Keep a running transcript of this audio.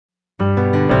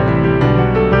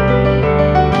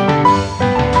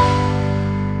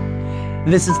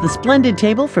This is the Splendid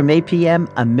Table from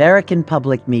APM, American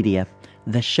Public Media,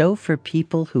 the show for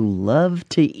people who love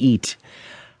to eat.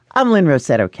 I'm Lynne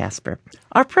Rossetto Kasper.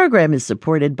 Our program is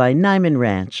supported by Niman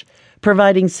Ranch,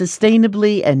 providing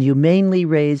sustainably and humanely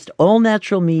raised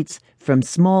all-natural meats from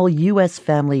small U.S.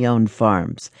 family-owned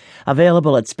farms.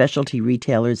 Available at specialty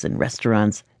retailers and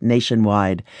restaurants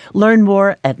nationwide. Learn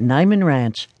more at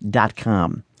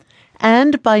NimanRanch.com.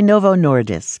 And by Novo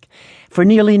Nordisk, for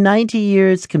nearly 90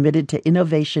 years committed to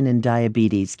innovation in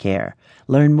diabetes care.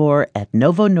 Learn more at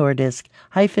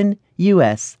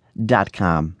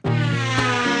novonordisk-us.com.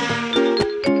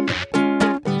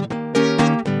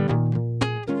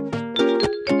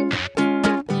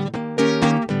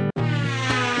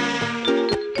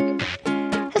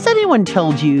 Has anyone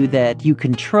told you that you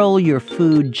control your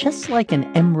food just like an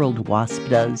emerald wasp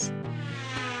does?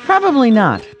 Probably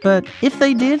not, but if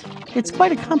they did, it's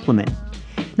quite a compliment.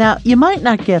 Now, you might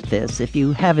not get this if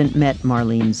you haven't met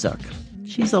Marlene Zook.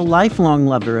 She's a lifelong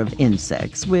lover of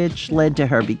insects, which led to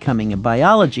her becoming a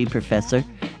biology professor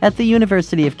at the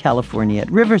University of California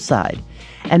at Riverside.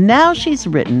 And now she's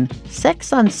written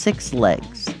Sex on Six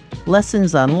Legs,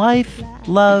 Lessons on Life,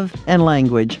 Love, and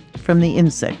Language from the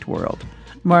Insect World.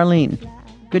 Marlene,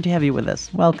 good to have you with us.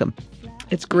 Welcome.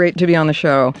 It's great to be on the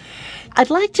show. I'd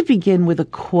like to begin with a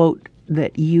quote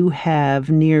that you have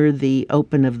near the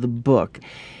open of the book.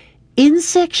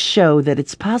 Insects show that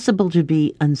it's possible to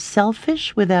be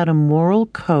unselfish without a moral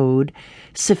code,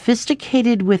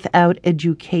 sophisticated without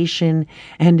education,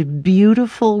 and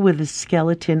beautiful with a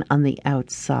skeleton on the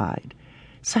outside.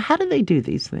 So how do they do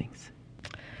these things?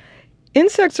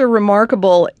 Insects are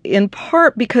remarkable in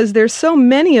part because there's so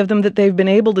many of them that they've been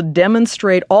able to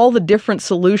demonstrate all the different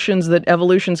solutions that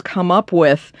evolution's come up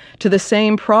with to the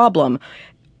same problem.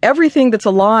 Everything that's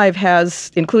alive has,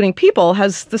 including people,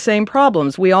 has the same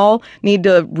problems. We all need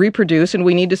to reproduce and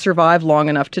we need to survive long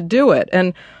enough to do it.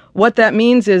 And what that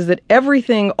means is that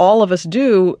everything all of us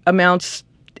do amounts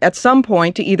at some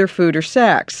point to either food or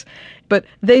sex. But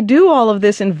they do all of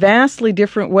this in vastly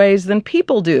different ways than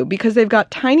people do because they've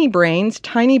got tiny brains,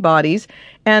 tiny bodies,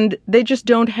 and they just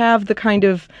don't have the kind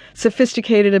of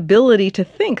sophisticated ability to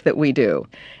think that we do.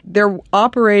 They're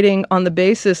operating on the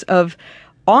basis of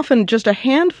often just a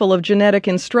handful of genetic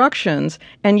instructions,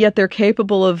 and yet they're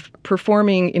capable of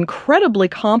performing incredibly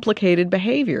complicated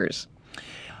behaviors.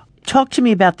 Talk to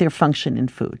me about their function in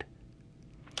food.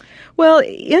 Well,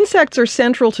 insects are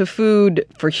central to food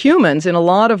for humans in a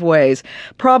lot of ways.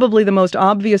 Probably the most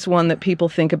obvious one that people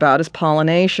think about is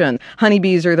pollination.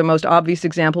 Honeybees are the most obvious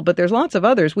example, but there's lots of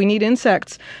others. We need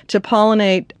insects to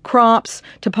pollinate crops,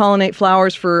 to pollinate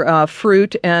flowers for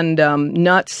fruit and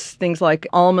nuts, things like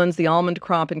almonds. The almond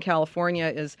crop in California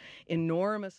is enormous.